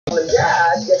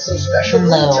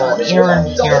Hello, Aaron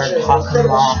here talking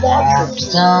about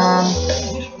autism.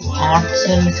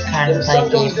 Autism is kind of like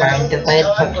a brain delayed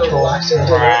habitual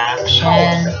interaction,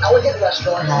 and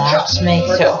autism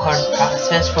makes it hard to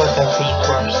process what other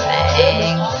people are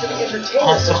saying.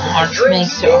 Also, autism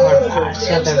makes it hard to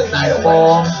process other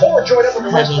people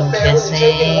having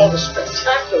kissing, and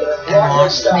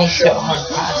autism makes it hard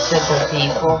to process other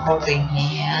people holding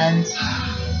hands.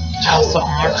 Also,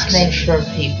 autism makes sure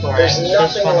people are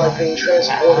anxious when they're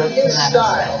child, and that's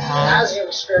sad.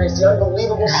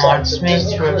 Autism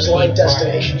makes sure people are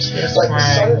anxious when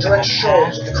they're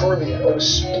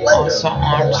Also,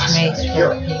 autism makes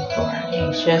sure people are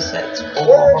anxious at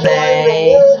school all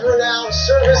day.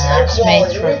 And autism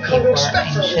makes sure people are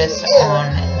anxious on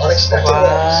the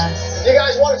bus. You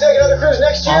guys want to take another cruise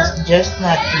next year? Also, just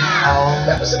let me know.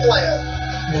 That was the plan.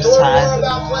 The To learn more size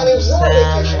about of planning your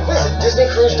vacation, visit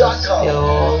DisneyCruise.com.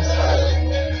 skills,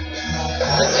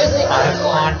 The Disney eye Cruise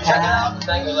Line. Check it out. contact,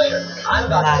 Thank you later. I'm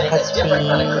about lack to of take a different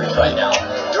kind of cruise right now.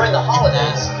 During the and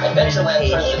holidays,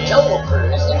 Adventureland turns the communication. Jungle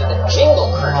Cruise into the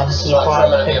Jingle Cruise. So People I'm are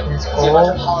going to picked in see a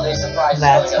bunch of school. holiday surprises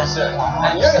That's coming up soon. when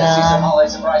And you're going to see some holiday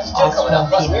surprises too Also, coming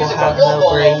up. Plus people music have from Bill no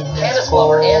Bolo, grades in Candace school.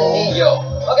 Lover, and Neo.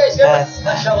 Okay, Skipper, That's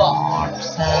let's show off.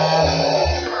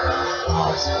 autism.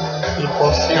 Also, people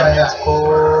Be STEM right in back.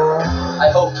 school. I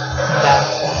hope.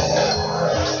 That's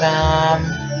autism.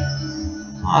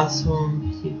 Also,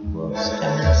 people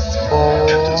STEM in school.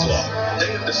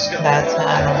 That's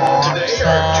not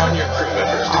autism.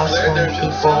 Also,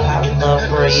 people have low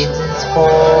grades in school.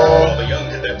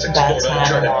 That's not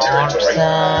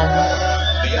autism.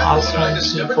 Also,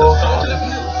 people have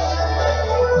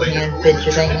hand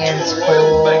fidgeting in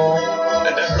school.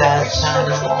 That's not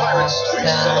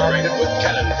autism.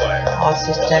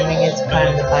 Also, stemming is kind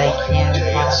of like hand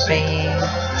clapping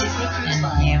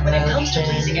and hand motion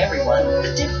and hand movement.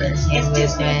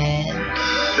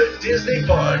 The Disney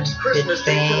Farms Christmas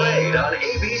Day Parade on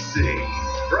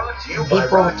ABC. Brought to you by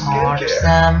People with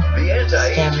autism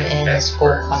STEM in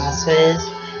school classes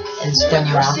and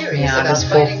STEM walking out of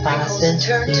school classes.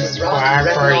 Please subscribe,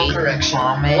 rate, and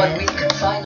comment.